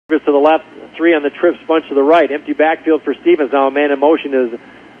to the left, 3 on the trips, bunch to the right. Empty backfield for Stevens. Now a man in motion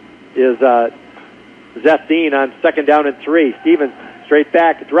is Zestine on 2nd down and 3. Stevens straight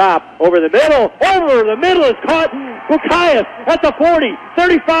back, drop, over the middle is caught. Bukias at the 40,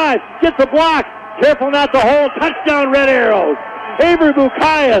 35, gets the block. Careful not to hold. Touchdown, Red Arrows. Avery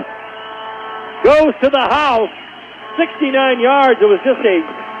Bukias goes to the house. 69 yards. It was just a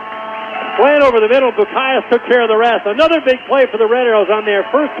slant over the middle. Bukias took care of the rest. Another big play for the Red Arrows on their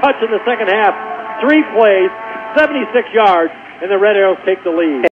first touch in the second half. 3 plays, 76 yards, and the Red Arrows take the lead.